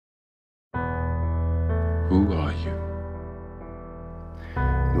Who are you?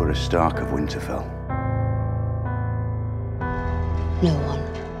 You're a Stark of Winterfell. No one.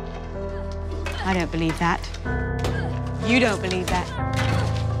 I don't believe that. You don't believe that.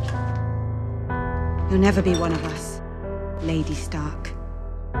 You'll never be one of us, Lady Stark.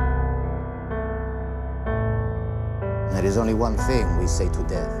 There is only one thing we say to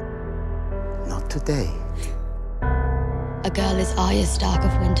death. Not today. A girl is Arya Stark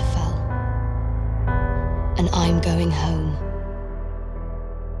of Winterfell. And I'm going home.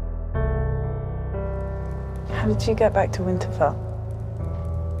 How did you get back to Winterfell?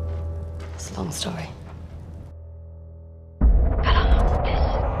 It's a long story.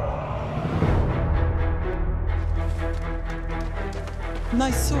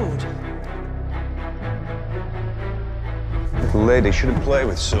 Nice sword. Little lady shouldn't play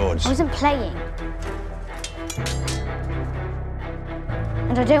with swords. I wasn't playing.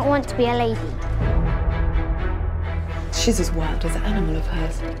 And I don't want to be a lady. She's as wild as an animal of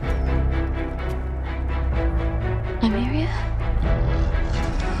hers. Nymeria?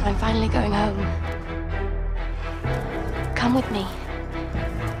 I'm finally going home. Come with me.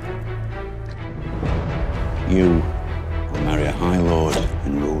 You will marry a High Lord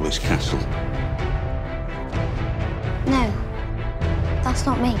and rule this castle. No, that's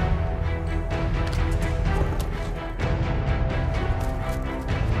not me.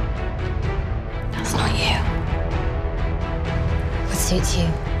 That's not you. What suits you,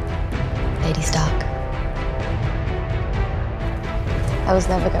 Lady Stark? I was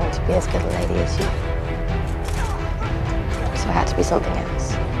never going to be as good a lady as you. So I had to be something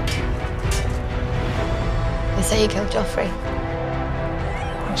else. They say you killed Joffrey.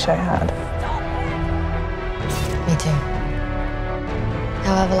 Wish I had. Me too.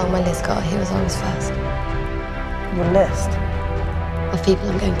 However long my list got, he was always first. Your list? Of people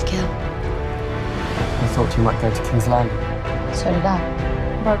I'm going to kill. I thought you might go to King's Landing. So did I.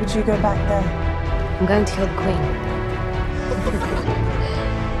 Why would you go back there? I'm going to kill the Queen.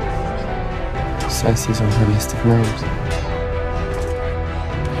 Cersei's on her list of names.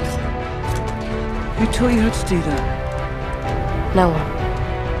 Who taught you how to do that? No one.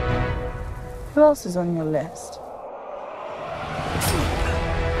 Who else is on your list?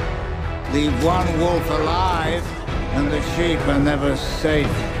 Leave one wolf alive, and the sheep are never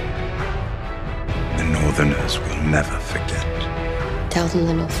safe. The Northerners will never forget. Tell them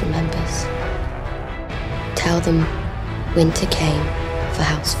the North remembers. Tell them winter came for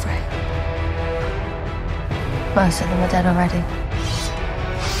House Frey. Most of them are dead already.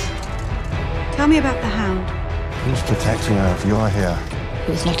 Tell me about the Hound. Who's protecting her if you're here?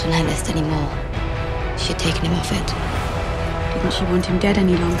 He was not on her list anymore. She had taken him off it. Didn't she want him dead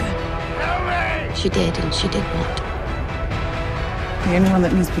any longer? She did, and she did not. The only one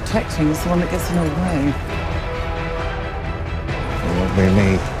that needs protecting is the one that gets in her way. It won't be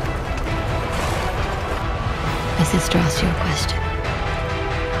me. My sister asked you a question.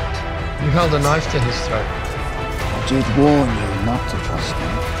 You held a knife to his throat. I did warn you not to trust me.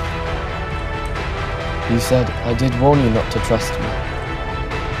 You said, I did warn you not to trust me.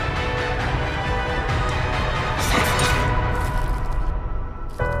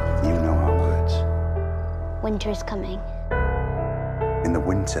 You know our words. Winter is coming. In the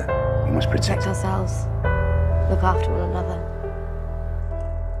winter, we must protect Ourselves. Look after one another.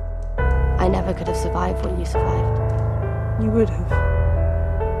 I never could have survived what you survived. You would have.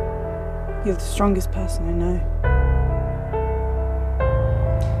 You're the strongest person I know.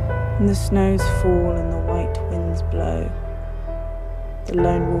 And the snows fall and the white winds blow. The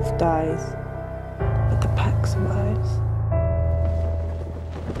lone wolf dies, but the pack survives.